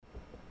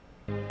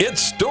It's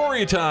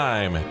story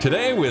time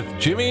today with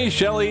Jimmy,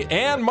 Shelley,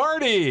 and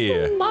Marty.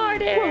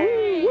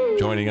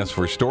 Joining us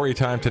for story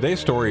time. Today's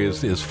story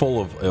is full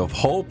of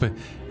hope, and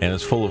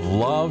it's full of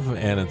love,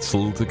 and it's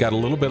got a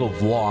little bit of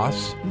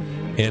loss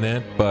in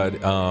it, but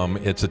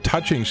it's a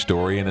touching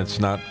story, and it's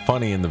not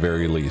funny in the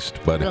very least.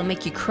 But it'll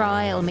make you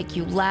cry, it'll make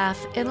you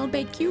laugh, it'll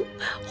make you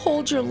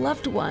hold your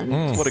loved ones.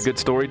 That's what a good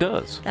story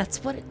does.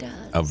 That's what it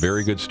does. A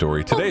very good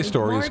story. Today's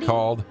story is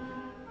called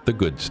The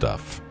Good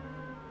Stuff.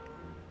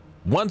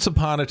 Once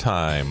upon a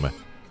time, a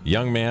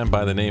young man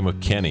by the name of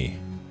Kenny,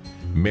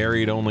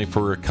 married only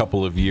for a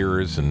couple of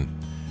years and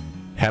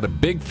had a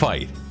big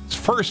fight. His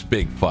first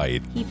big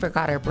fight. He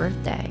forgot her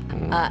birthday.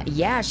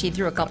 Yeah, she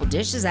threw a couple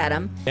dishes at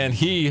him. And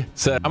he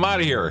said, I'm out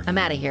of here. I'm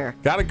out of here.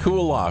 Gotta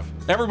cool off.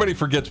 Everybody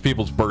forgets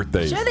people's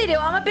birthdays. Sure they do.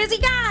 I'm a busy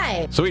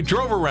guy. So he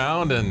drove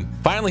around and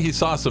finally he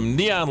saw some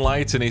neon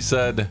lights and he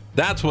said,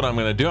 that's what I'm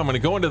going to do. I'm going to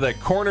go into that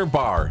corner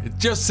bar. It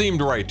just seemed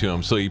right to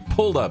him. So he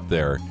pulled up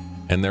there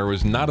and there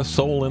was not a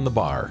soul in the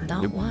bar.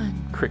 Not one.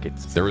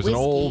 Crickets. There was an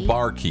old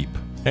barkeep.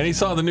 And he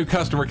saw the new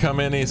customer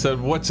come in and he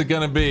said, what's it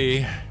going to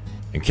be?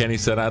 And Kenny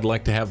said, I'd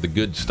like to have the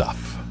good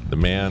stuff. The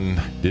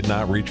man did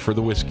not reach for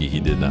the whiskey. He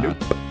did not.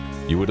 Nope.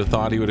 You would have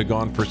thought he would have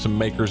gone for some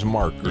Maker's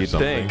Mark or You'd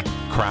something. think.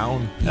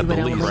 Crown at would the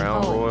only least.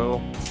 Crown Royal.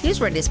 He was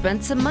ready to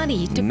spend some money.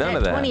 He took None that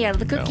of that. 20 out of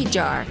the cookie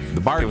jar. The It was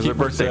their barkeeper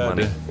birthday said,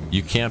 money.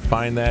 you can't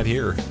find that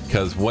here.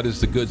 Because what is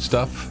the good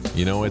stuff?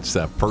 You know, it's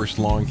that first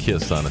long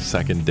kiss on a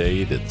second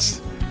date.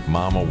 It's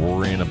mama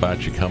worrying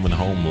about you coming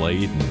home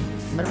late.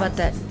 And What about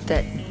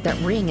that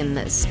ring in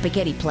the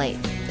spaghetti plate?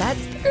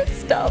 That's the good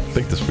stuff. I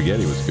think the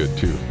spaghetti was good,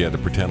 too. He had to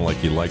pretend like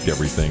he liked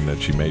everything that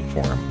she made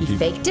for him. He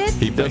faked it?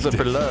 He Does it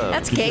faked for love.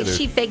 That's He cake. did it.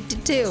 She faked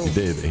it too.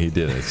 He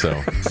did it. So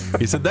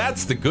he said,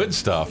 that's the good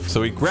stuff.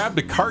 So he grabbed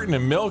a carton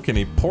of milk and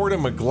he poured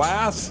him a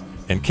glass.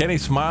 And Kenny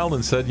smiled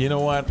and said, you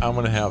know what? I'm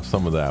going to have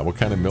some of that. What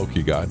kind of milk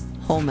you got?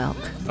 Whole milk.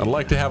 I'd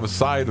like to have a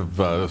side of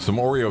some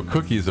Oreo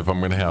cookies if I'm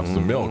going to have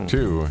some milk,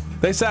 too.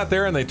 They sat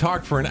there and they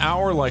talked for an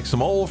hour like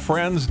some old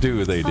friends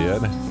do, they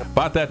did.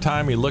 About that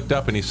time, he looked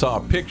up and he saw a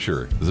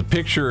picture. It was a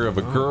picture of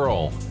a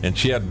girl, and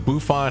she had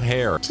bouffant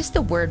hair. Just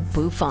the word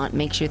bouffant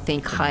makes you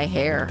think high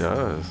hair. It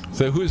does.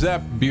 So who's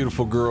that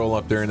beautiful girl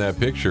up there in that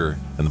picture?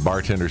 And the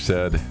bartender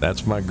said,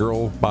 that's my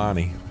girl,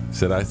 Bonnie. He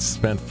said, I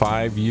spent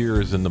 5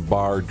 years in the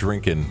bar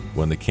drinking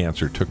when the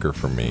cancer took her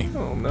from me.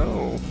 Oh,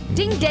 no.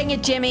 Ding dang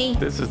it, Jimmy.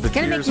 This is the It's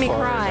gonna tears make me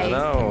part. cry. I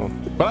know.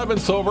 But I've been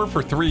sober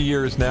for 3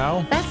 years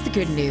now. That's the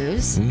good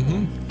news.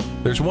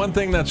 There's one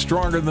thing that's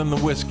stronger than the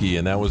whiskey,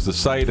 and that was the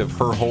sight of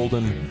her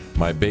holding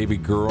my baby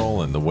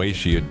girl and the way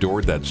she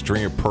adored that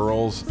string of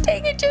pearls.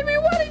 Dang it, Jimmy.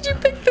 Why did you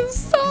pick this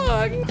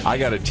song? I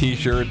got a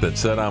t-shirt that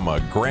said I'm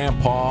a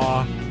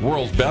grandpa,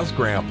 world's best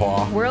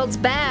grandpa. World's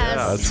best.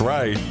 That's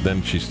right.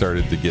 Then she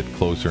started to get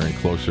closer and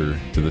closer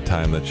to the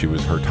time that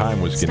her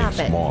time was Stop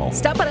getting it. small.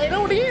 Stop it. I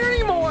don't hear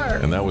anymore.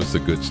 And that was the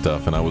good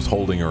stuff, and I was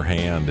holding her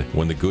hand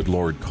when the good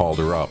Lord called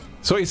her up.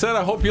 So he said,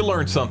 I hope you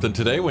learned something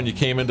today when you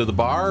came into the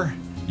bar.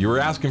 You were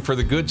asking for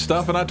the good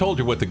stuff, and I told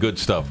you what the good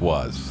stuff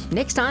was.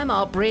 Next time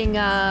I'll bring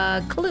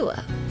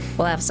Kahlua.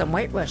 We'll have some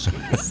White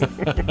Russians.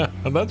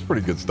 That's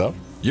pretty good stuff.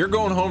 You're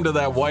going home to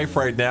that wife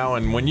right now,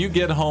 and when you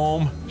get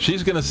home,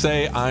 she's going to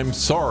say, I'm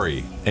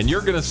sorry. And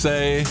you're going to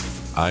say,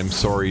 I'm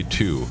sorry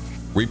too.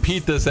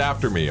 Repeat this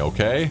after me,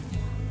 okay?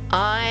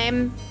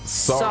 I'm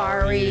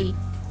sorry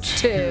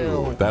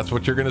too. That's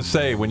what you're going to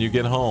say when you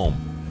get home.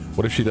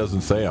 What if she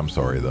doesn't say I'm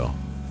sorry, though?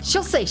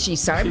 She'll say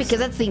she's sorry because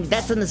that's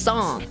in the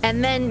song.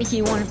 And then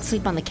he won't have to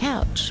sleep on the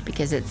couch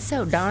because it's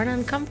so darn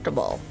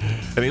uncomfortable.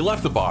 And he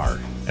left the bar.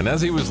 And as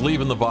he was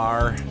leaving the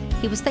bar,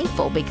 He was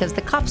thankful because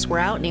the cops were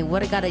out and he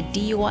would have got a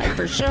DUI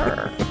for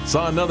sure.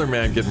 saw another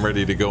man getting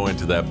ready to go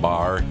into that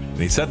bar. And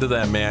he said to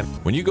that man,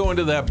 when you go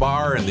into that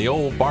bar and the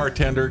old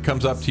bartender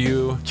comes up to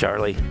you,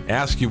 Charlie.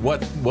 ask you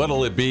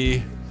what'll it be,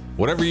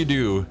 whatever you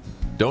do,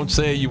 don't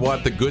say you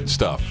want the good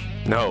stuff.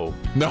 No.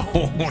 No.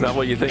 It's not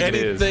what you think it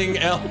is. Anything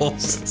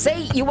else.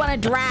 Say you want a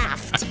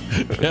draft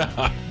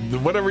Yeah.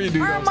 Whatever you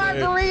do, or a don't say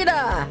it.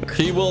 margarita.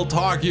 He will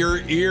talk your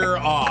ear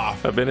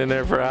off. I've been in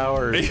there for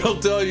hours.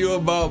 He'll tell you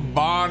about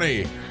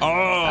Bonnie.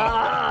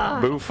 Oh.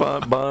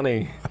 Bouffant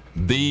Bonnie.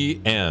 The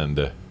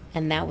end.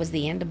 And that was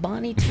the end of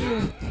Bonnie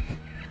too.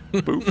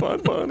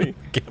 Bouffant Bonnie.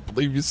 Can't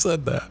believe you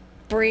said that.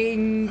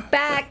 Bring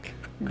back,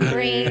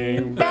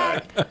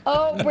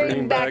 oh,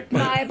 bring back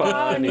my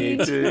Bonnie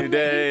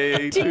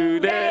today.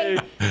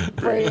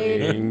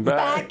 Bring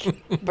back,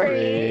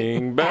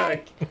 bring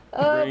back,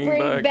 oh,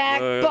 bring back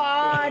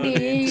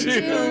Bonnie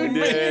to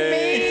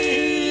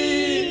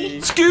me.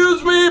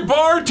 Excuse me,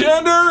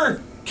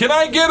 bartender. Can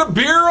I get a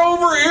beer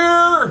over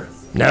here?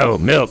 No,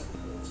 milk.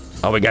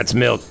 All we got's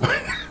milk.